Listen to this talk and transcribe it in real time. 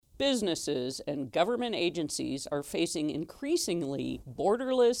businesses and government agencies are facing increasingly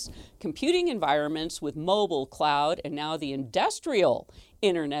borderless computing environments with mobile, cloud, and now the industrial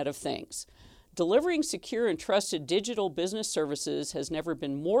Internet of Things. Delivering secure and trusted digital business services has never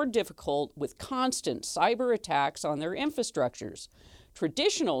been more difficult with constant cyber attacks on their infrastructures.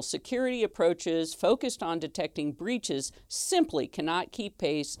 Traditional security approaches focused on detecting breaches simply cannot keep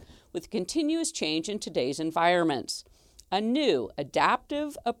pace with continuous change in today's environments. A new,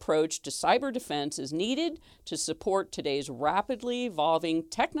 adaptive approach to cyber defense is needed to support today's rapidly evolving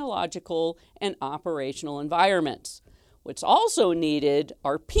technological and operational environments. What's also needed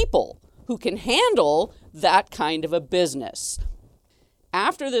are people who can handle that kind of a business.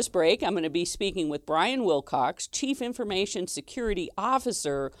 After this break, I'm going to be speaking with Brian Wilcox, Chief Information Security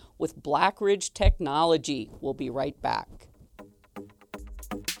Officer with Blackridge Technology. We'll be right back.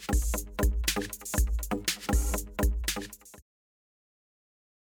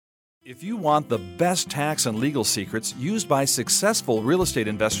 If you want the best tax and legal secrets used by successful real estate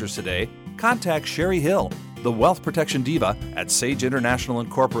investors today, contact Sherry Hill, the wealth protection diva at Sage International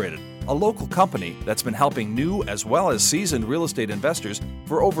Incorporated, a local company that's been helping new as well as seasoned real estate investors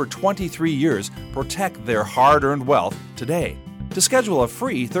for over 23 years protect their hard-earned wealth today. To schedule a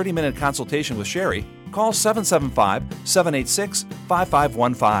free 30-minute consultation with Sherry, call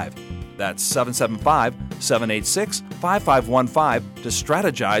 775-786-5515. That's 775-786-5515 to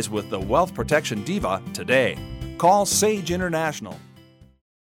strategize with the Wealth Protection Diva today. Call Sage International.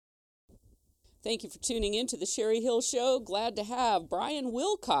 Thank you for tuning in to the Sherry Hill Show. Glad to have Brian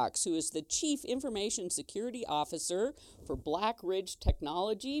Wilcox, who is the Chief Information Security Officer for Blackridge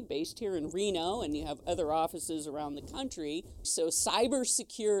Technology, based here in Reno, and you have other offices around the country. So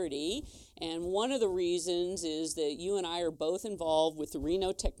cybersecurity, and one of the reasons is that you and I are both involved with the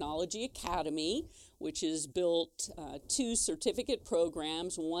Reno Technology Academy, which has built 2 certificate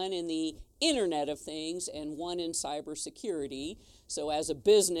programs, one in the Internet of Things and one in cybersecurity. So as a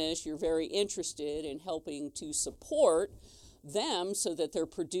business, you're very interested in helping to support them so that they're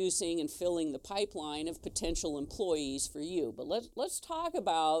producing and filling the pipeline of potential employees for you. But let's talk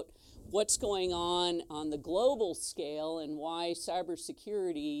about what's going on the global scale and why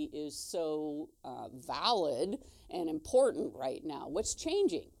cybersecurity is so valid and important right now. What's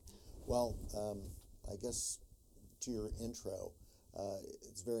changing? Well, I guess to your intro,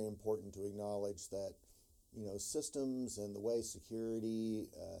 it's very important to acknowledge that systems and the way security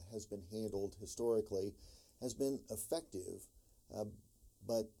has been handled historically has been effective,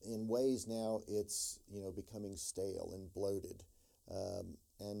 but in ways now it's becoming stale and bloated,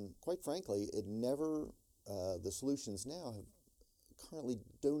 and quite frankly, the solutions now currently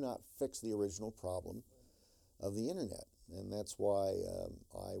do not fix the original problem of the internet, and that's why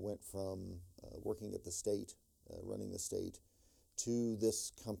I went from working at the state, running the state, to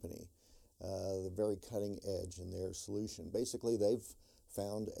this company. The very cutting edge in their solution. Basically, they've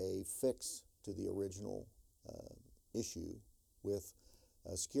found a fix to the original issue with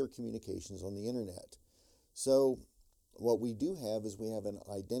secure communications on the internet. So what we do have is we have an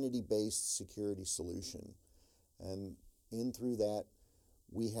identity-based security solution, and through that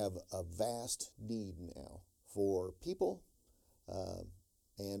we have a vast need now for people,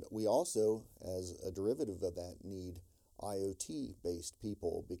 and we also, as a derivative of that, need IoT-based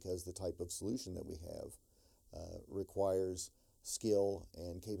people, because the type of solution that we have requires skill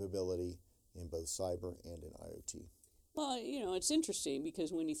and capability in both cyber and in IoT. Well, it's interesting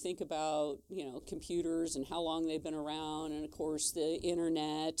because when you think about, computers and how long they've been around, and of course the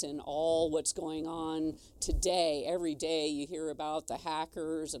internet and all what's going on today, every day you hear about the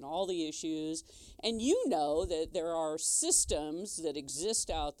hackers and all the issues, and that there are systems that exist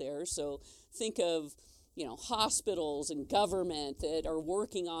out there. So think of hospitals and government that are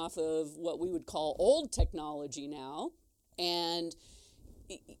working off of what we would call old technology now, and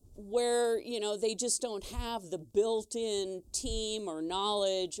where, they just don't have the built-in team or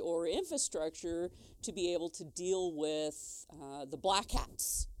knowledge or infrastructure to be able to deal with the black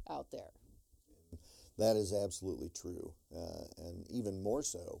hats out there. That is absolutely true, and even more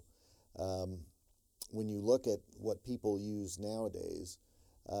so when you look at what people use nowadays.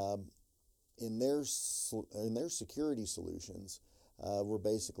 In their security solutions, we're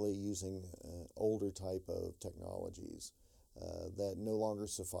basically using older type of technologies that no longer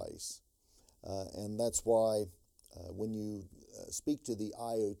suffice. And that's why when you speak to the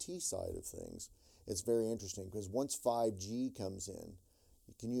IoT side of things, it's very interesting, because once 5G comes in,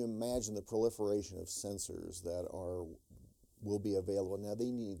 can you imagine the proliferation of sensors that will be available? Now,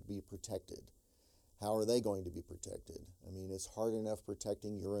 they need to be protected. How are they going to be protected? I mean, it's hard enough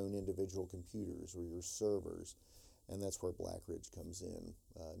protecting your own individual computers or your servers. and that's where Blackridge comes in.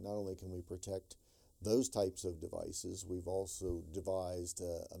 Not only can we protect those types of devices, we've also devised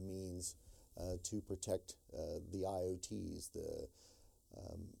a means to protect the IoTs, the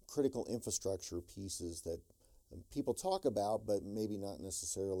critical infrastructure pieces that people talk about but maybe not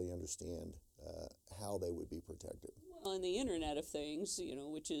necessarily understand how they would be protected. Well, and the Internet of Things,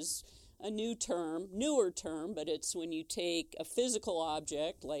 which is a newer term, but it's when you take a physical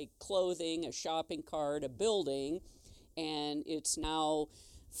object like clothing, a shopping cart, a building, and it's now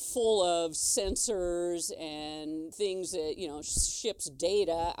full of sensors and things that, ships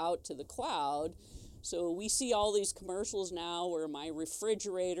data out to the cloud. So we see all these commercials now where my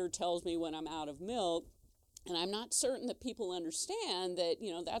refrigerator tells me when I'm out of milk, and I'm not certain that people understand that,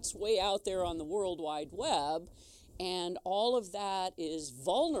 that's way out there on the World Wide Web, and all of that is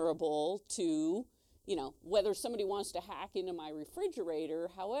vulnerable to, whether somebody wants to hack into my refrigerator.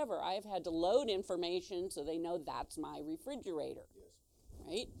 However, I've had to load information so they know that's my refrigerator, yes.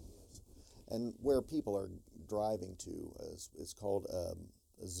 Right? Yes. And where people are driving to is called a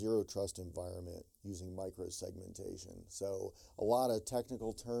zero trust environment using microsegmentation. So a lot of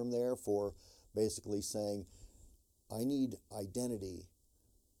technical term there for basically saying, I need identity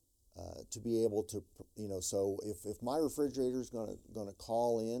to be able to, so if my refrigerator is going to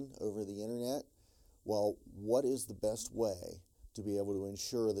call in over the internet, well, what is the best way to be able to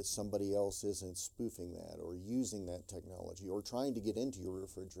ensure that somebody else isn't spoofing that or using that technology or trying to get into your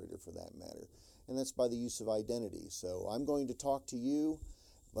refrigerator for that matter? And that's by the use of identity. So I'm going to talk to you,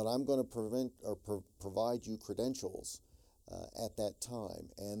 but I'm going to provide you credentials at that time,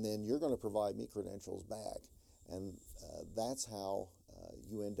 and then you're going to provide me credentials back. And that's how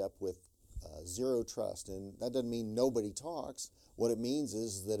you end up with zero trust. And that doesn't mean nobody talks. What it means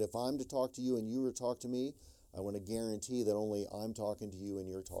is that if I'm to talk to you and you were to talk to me, I want to guarantee that only I'm talking to you and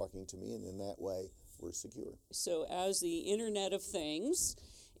you're talking to me, and in that way, we're secure. So as the Internet of Things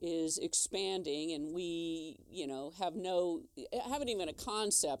is expanding, and we, haven't even a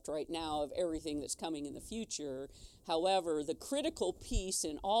concept right now of everything that's coming in the future. However, the critical piece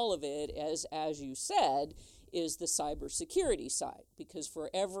in all of it, as you said, is the cybersecurity side, because for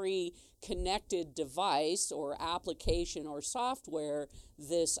every connected device or application or software,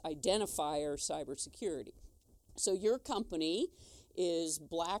 this identifier cybersecurity. So your company is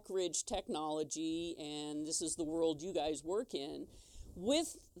Blackridge Technology, and this is the world you guys work in.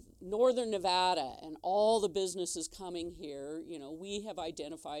 With Northern Nevada and all the businesses coming here, we have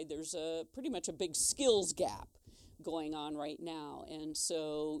identified there's pretty much a big skills gap going on right now. And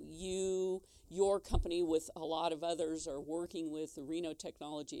so your company with a lot of others are working with the Reno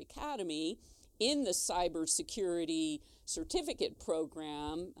Technology Academy in the cybersecurity certificate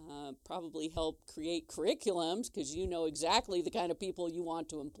program, probably help create curriculums because you know exactly the kind of people you want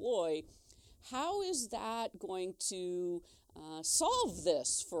to employ. How is that going to solve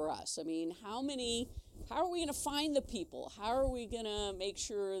this for us? I mean, how are we going to find the people? How are we going to make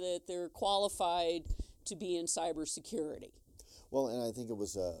sure that they're qualified to be in cybersecurity? Well, and I think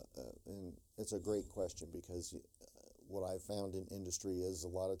and it's a great question, because what I've found in industry is a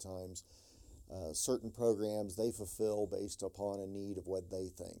lot of times certain programs they fulfill based upon a need of what they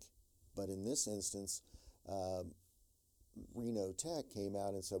think. But in this instance, Reno Tech came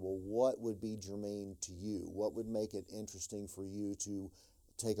out and said, well, what would be germane to you? What would make it interesting for you to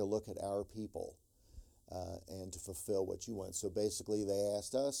take a look at our people and to fulfill what you want? So basically they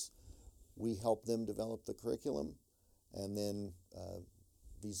asked us, we helped them develop the curriculum, and then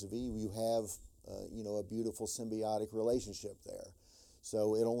vis-a-vis you have a beautiful symbiotic relationship there.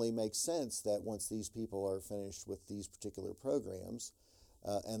 So it only makes sense that once these people are finished with these particular programs,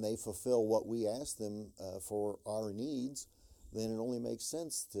 and they fulfill what we ask them for our needs, then it only makes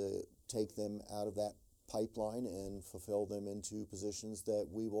sense to take them out of that pipeline and fulfill them into positions that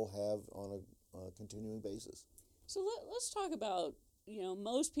we will have on a continuing basis. So let's talk about,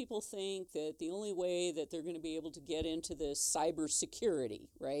 most people think that the only way that they're going to be able to get into this cybersecurity,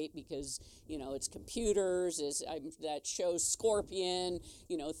 right? Because, it's computers, that shows Scorpion,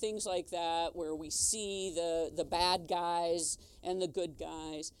 things like that, where we see the bad guys and the good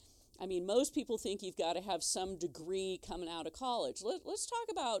guys. I mean, most people think you've got to have some degree coming out of college. Let's talk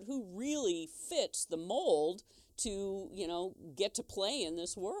about who really fits the mold to, get to play in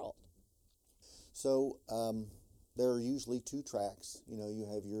this world. So, there are usually two tracks. You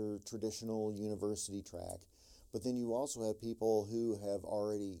have your traditional university track, but then you also have people who have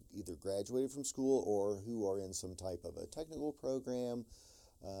already either graduated from school or who are in some type of a technical program,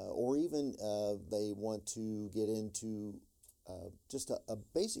 or even they want to get into just a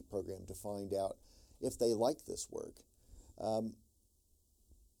basic program to find out if they like this work.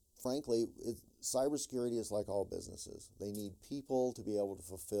 frankly, cybersecurity is like all businesses. They need people to be able to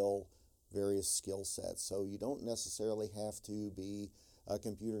fulfill various skill sets. So you don't necessarily have to be a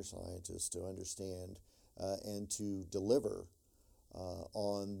computer scientist to understand and to deliver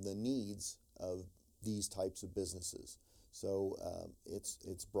on the needs of these types of businesses. So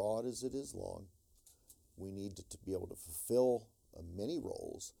it's broad as it is long. We need to be able to fulfill many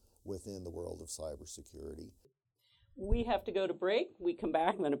roles within the world of cybersecurity. We have to go to break. We come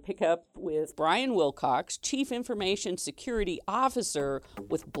back. I'm going to pick up with Brian Wilcox, Chief Information Security Officer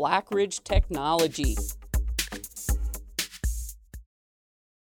with Black Ridge Technology.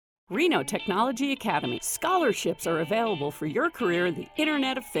 Reno Technology Academy. Scholarships are available for your career in the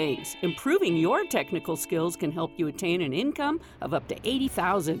Internet of Things. Improving your technical skills can help you attain an income of up to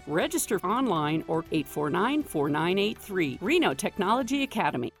 $80,000. Register online or 849-4983. Reno Technology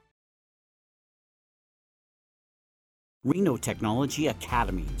Academy. Reno Technology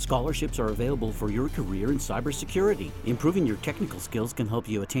Academy. Scholarships are available for your career in cybersecurity. Improving your technical skills can help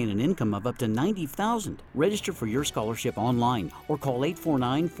you attain an income of up to $90,000. Register for your scholarship online or call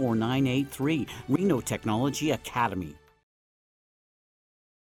 849-4983. Reno Technology Academy.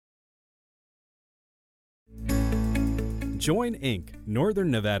 Join Inc.,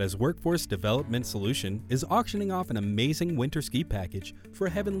 Northern Nevada's workforce development solution, is auctioning off an amazing winter ski package for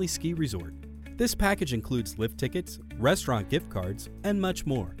Heavenly Ski Resort. This package includes lift tickets, restaurant gift cards, and much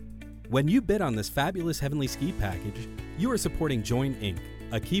more. When you bid on this fabulous Heavenly Ski package, you are supporting Join Inc.,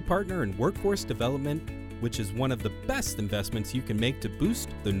 a key partner in workforce development, which is one of the best investments you can make to boost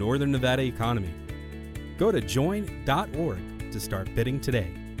the Northern Nevada economy. Go to join.org to start bidding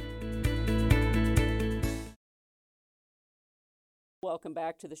today. Welcome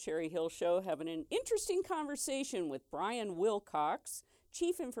back to the Sherry Hill Show. Having an interesting conversation with Brian Wilcox,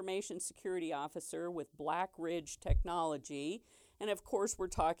 Chief Information Security Officer with Black Ridge Technology. And of course, we're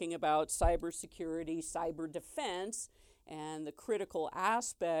talking about cybersecurity, cyber defense, and the critical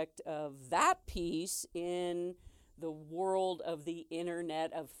aspect of that piece in the world of the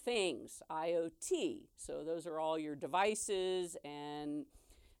Internet of Things, IoT. So those are all your devices and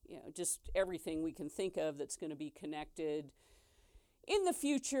just everything we can think of that's going to be connected in the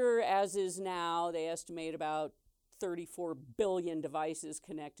future, as is now. They estimate about 34 billion devices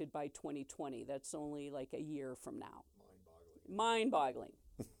connected by 2020. That's only like a year from now. Mind-boggling.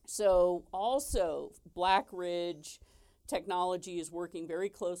 So also, Black Ridge Technology is working very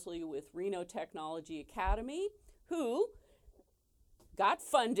closely with Reno Technology Academy, who got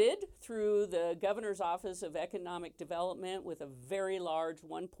funded through the Governor's Office of Economic Development with a very large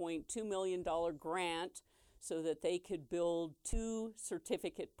 $1.2 million grant so that they could build 2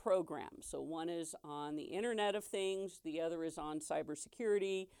 certificate programs. So one is on the Internet of Things, the other is on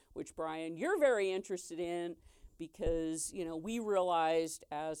cybersecurity, which, Brian, you're very interested in because, we realized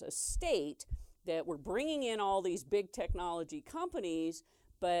as a state that we're bringing in all these big technology companies,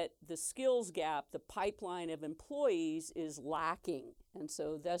 but the skills gap, the pipeline of employees is lacking. And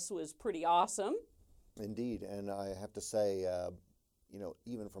so this was pretty awesome. Indeed, and I have to say,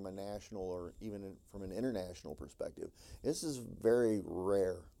 even from a national or even from an international perspective, this is very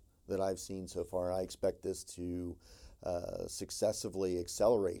rare that I've seen so far. I expect this to successively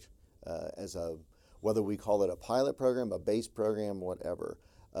accelerate whether we call it a pilot program, a base program, whatever.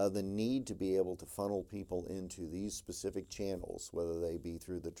 The need to be able to funnel people into these specific channels, whether they be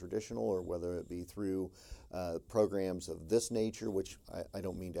through the traditional or whether it be through programs of this nature, which I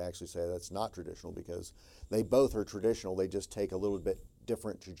don't mean to actually say that's not traditional, because they both are traditional, they just take a little bit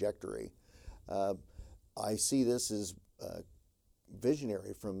different trajectory. I see this as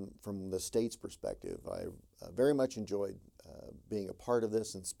visionary from the state's perspective. I very much enjoyed being a part of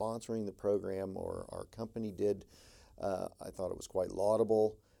this and sponsoring the program, or our company did. I thought it was quite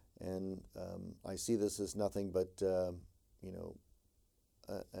laudable, and I see this as nothing but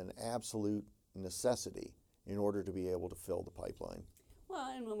an absolute necessity in order to be able to fill the pipeline. Well,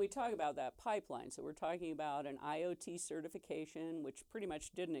 and when we talk about that pipeline, so we're talking about an IoT certification, which pretty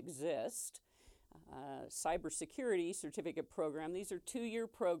much didn't exist, cybersecurity certificate program. These are 2-year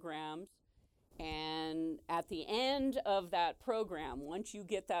programs. And at the end of that program, once you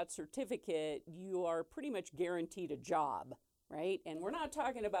get that certificate, you are pretty much guaranteed a job, right? And we're not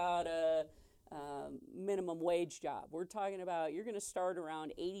talking about a minimum wage job. We're talking about you're going to start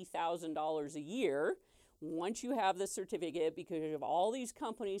around $80,000 a year once you have the certificate, because you have all these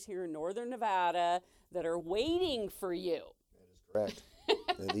companies here in Northern Nevada that are waiting for you. That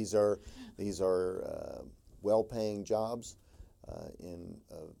is correct. These are well-paying jobs in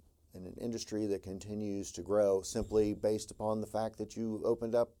an industry that continues to grow simply based upon the fact that you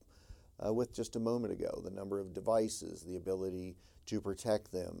opened up with just a moment ago, the number of devices, the ability to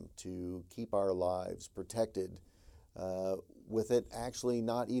protect them, to keep our lives protected, with it actually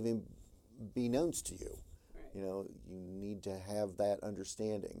not even be known to you. Right. You know, you need to have that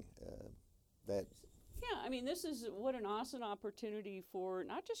understanding that. Yeah, I mean, this is what an awesome opportunity for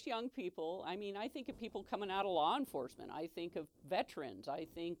not just young people. I mean, I think of people coming out of law enforcement. I think of veterans. I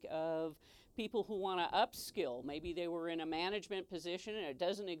think of people who want to upskill. Maybe they were in a management position and it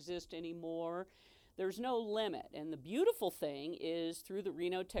doesn't exist anymore. There's no limit. And the beautiful thing is through the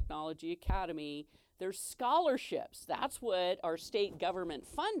Reno Technology Academy, there's scholarships. That's what our state government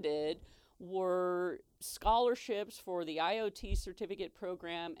funded, were scholarships for the IoT certificate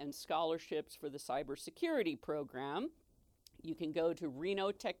program and scholarships for the cybersecurity program. You can go to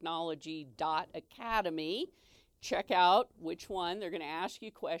renotechnology.academy, check out which one. They're going to ask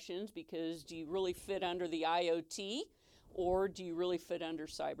you questions because do you really fit under the IoT or do you really fit under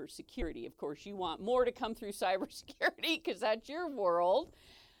cybersecurity? Of course, you want more to come through cybersecurity because that's your world.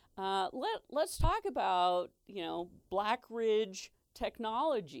 Let's talk about, Black Ridge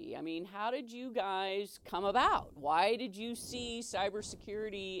Technology. I mean, how did you guys come about? Why did you see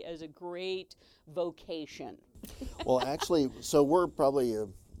cybersecurity as a great vocation? Well, actually, so we're probably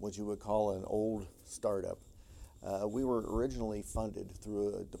what you would call an old startup. We were originally funded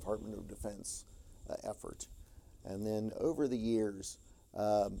through a Department of Defense effort. And then over the years,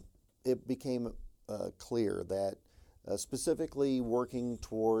 it became clear that specifically working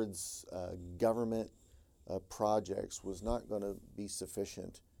towards government projects was not going to be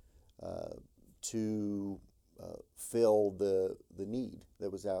sufficient to fill the need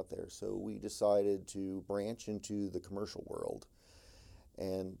that was out there. So we decided to branch into the commercial world.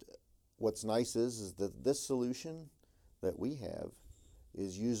 And what's nice is that this solution that we have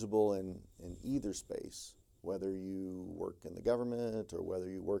is usable in either space, whether you work in the government or whether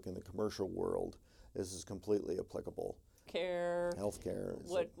you work in the commercial world. This is completely applicable. Healthcare.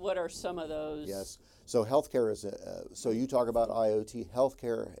 What are some of those? Yes. So healthcare is so you talk about IoT.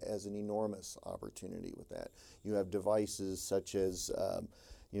 Healthcare has an enormous opportunity with that. You have devices such as,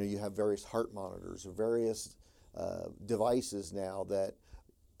 you have various heart monitors or various devices now that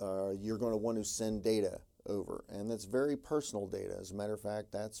you're going to want to send data over, and that's very personal data. As a matter of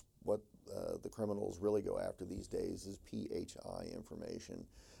fact, that's what the criminals really go after these days is PHI information.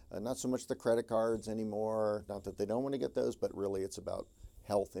 Not so much the credit cards anymore, not that they don't want to get those, but really it's about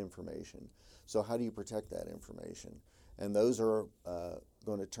health information. So how do you protect that information? And those are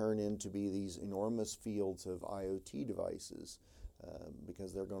going to turn into be these enormous fields of IoT devices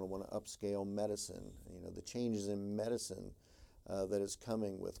because they're going to want to upscale medicine. The changes in medicine that is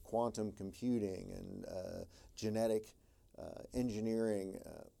coming with quantum computing and genetic engineering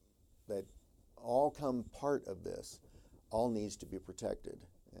that all come part of this, all needs to be protected.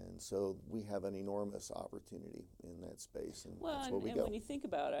 And so we have an enormous opportunity in that space, and that's where we go. When you think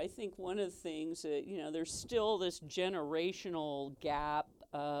about it, I think one of the things that, there's still this generational gap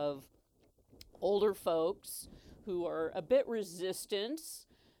of older folks who are a bit resistant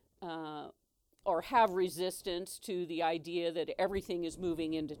or have resistance to the idea that everything is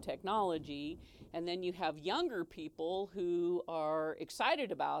moving into technology. And then you have younger people who are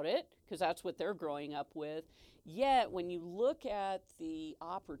excited about it because that's what they're growing up with. Yet when you look at the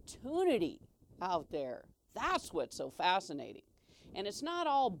opportunity out there, that's what's so fascinating. And it's not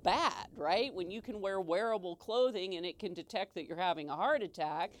all bad, right? When you can wear wearable clothing and it can detect that you're having a heart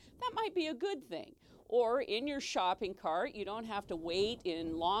attack, that might be a good thing. Or in your shopping cart, you don't have to wait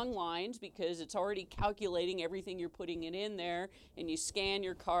in long lines because it's already calculating everything you're putting it in there, and you scan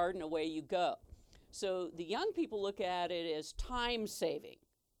your card and away you go. So the young people look at it as time saving,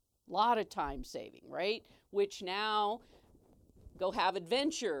 a lot of time saving, right? Which now, go have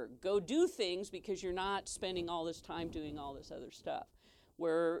adventure, go do things because you're not spending all this time doing all this other stuff.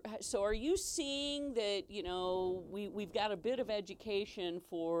 So are you seeing that, we've got a bit of education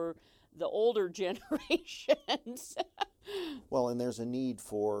for the older generations? Well, and there's a need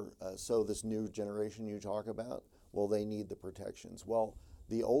for, so this new generation you talk about, well, they need the protections. Well,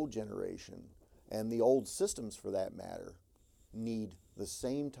 the old generation and the old systems for that matter need the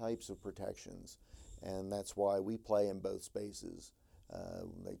same types of protections. And that's why we play in both spaces.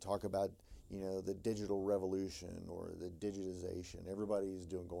 They talk about, the digital revolution or the digitization. Everybody's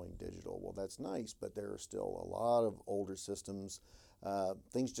going digital. Well, that's nice, but there are still a lot of older systems.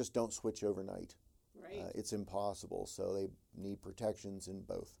 Things just don't switch overnight. Right. It's impossible. So they need protections in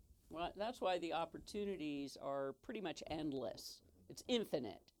both. Well, that's why the opportunities are pretty much endless. It's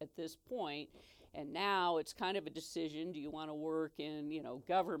infinite at this point. And now it's kind of a decision, do you want to work in,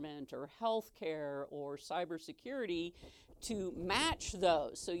 government or healthcare or cybersecurity to match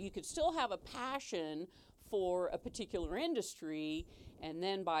those? So you could still have a passion for a particular industry, and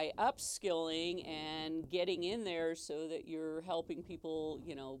then by upskilling and getting in there so that you're helping people,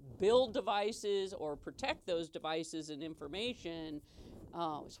 build devices or protect those devices and information,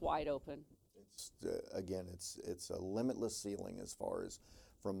 it's wide open. It's a limitless ceiling as far as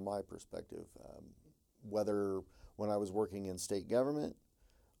from my perspective. Whether when I was working in state government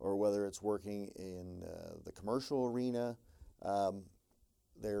or whether it's working in the commercial arena,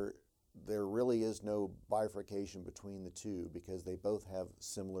 there really is no bifurcation between the two because they both have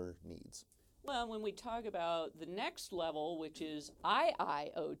similar needs. Well, when we talk about the next level, which is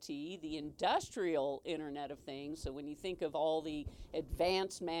IIoT, the industrial Internet of Things, so when you think of all the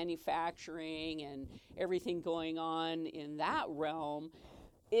advanced manufacturing and everything going on in that realm,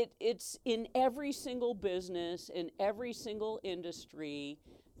 it's in every single business, in every single industry.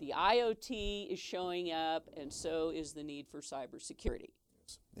 The IoT is showing up, and so is the need for cybersecurity.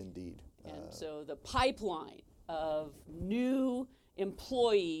 Indeed. And so the pipeline of new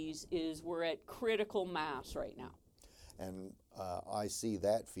employees we're at critical mass right now. And I see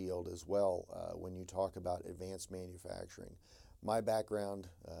that field as well when you talk about advanced manufacturing. My background,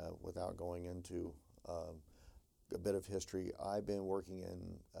 without going into a bit of history, I've been working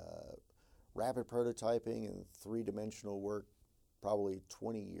in rapid prototyping and three-dimensional work probably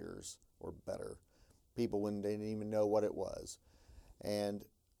 20 years or better. People didn't even know what it was. And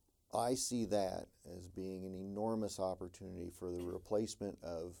I see that as being an enormous opportunity for the replacement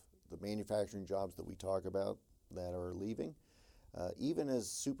of the manufacturing jobs that we talk about that are leaving, even as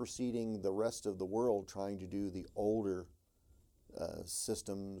superseding the rest of the world trying to do the older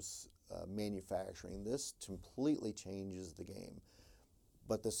systems manufacturing. This completely changes the game.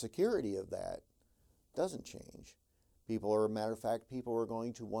 But the security of that doesn't change. People are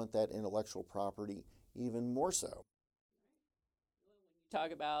going to want that intellectual property even more so.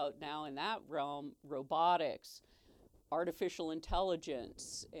 Talk about now in that realm, robotics, artificial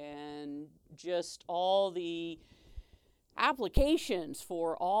intelligence, and just all the applications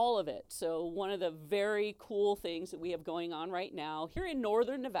for all of it. So one of the very cool things that we have going on right now here in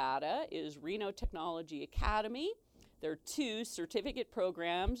Northern Nevada is Reno Technology Academy. There are 2 certificate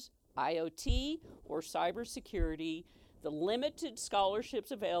programs, IoT or cybersecurity. The limited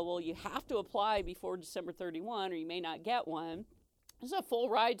scholarships available, you have to apply before December 31 or you may not get one. This is a full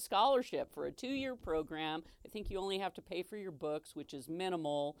ride scholarship for a 2-year program. I think you only have to pay for your books, which is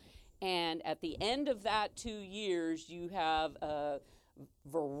minimal. And at the end of that 2 years, you have a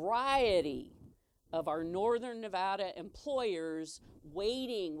variety of our Northern Nevada employers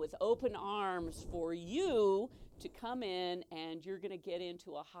waiting with open arms for you to come in, and you're going to get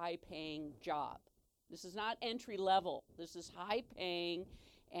into a high-paying job. This is not entry level. This is high-paying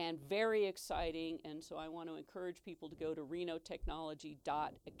and very exciting, and so I want to encourage people to go to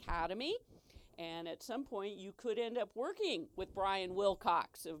renotechnology.academy, and at some point you could end up working with Brian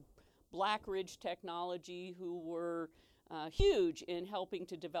Wilcox of Black Ridge Technology, who were huge in helping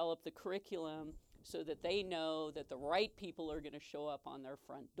to develop the curriculum so that they know that the right people are going to show up on their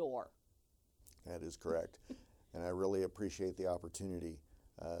front door. That is correct, and I really appreciate the opportunity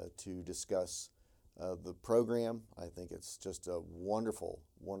to discuss the program. I think it's just a wonderful,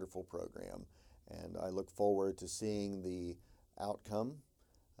 wonderful program, and I look forward to seeing the outcome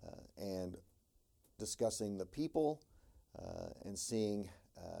and discussing the people and seeing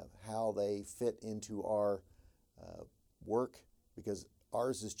how they fit into our work, because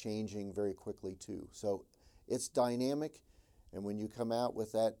ours is changing very quickly too. So it's dynamic, and when you come out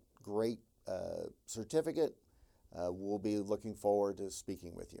with that great certificate, we'll be looking forward to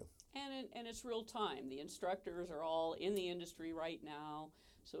speaking with you. And it's real time. The instructors are all in the industry right now,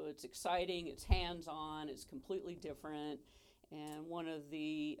 so it's exciting, it's hands-on, it's completely different. And one of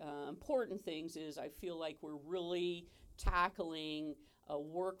the important things is I feel like we're really tackling a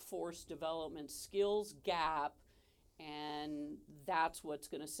workforce development skills gap, and that's what's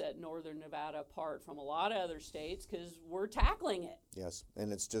going to set Northern Nevada apart from a lot of other states, because we're tackling it. Yes,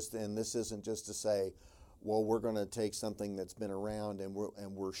 and this isn't just to say, well, we're going to take something that's been around and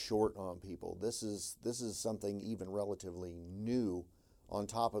we're short on people. This is something even relatively new on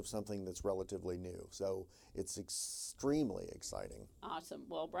top of something that's relatively new. So it's extremely exciting. Awesome.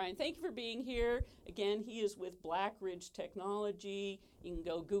 Well, Brian, thank you for being here. Again, he is with Black Ridge Technology. You can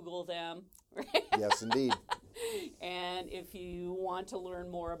go Google them. Yes, indeed. And if you want to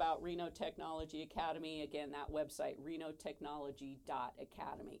learn more about Reno Technology Academy, again, that website,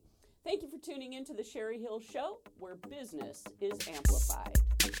 renotechnology.academy. Thank you for tuning in to the Sherry Hill Show, where business is amplified.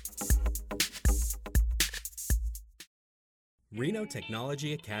 Reno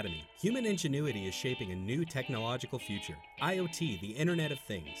Technology Academy. Human ingenuity is shaping a new technological future. IoT, the Internet of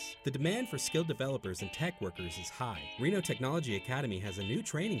Things. The demand for skilled developers and tech workers is high. Reno Technology Academy has a new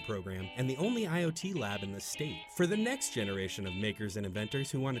training program and the only IoT lab in the state for the next generation of makers and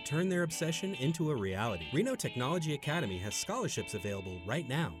inventors who want to turn their obsession into a reality. Reno Technology Academy has scholarships available right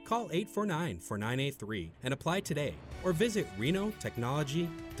now. Call 849-4983 and apply today, or visit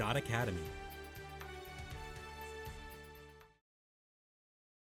renotechnology.academy.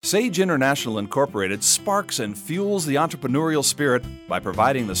 Sage International Incorporated sparks and fuels the entrepreneurial spirit by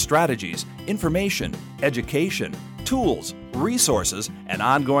providing the strategies, information, education, tools, resources, and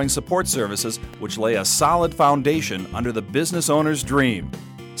ongoing support services which lay a solid foundation under the business owner's dream.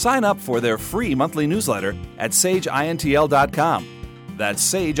 Sign up for their free monthly newsletter at sageintl.com.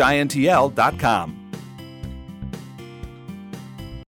 That's sageintl.com.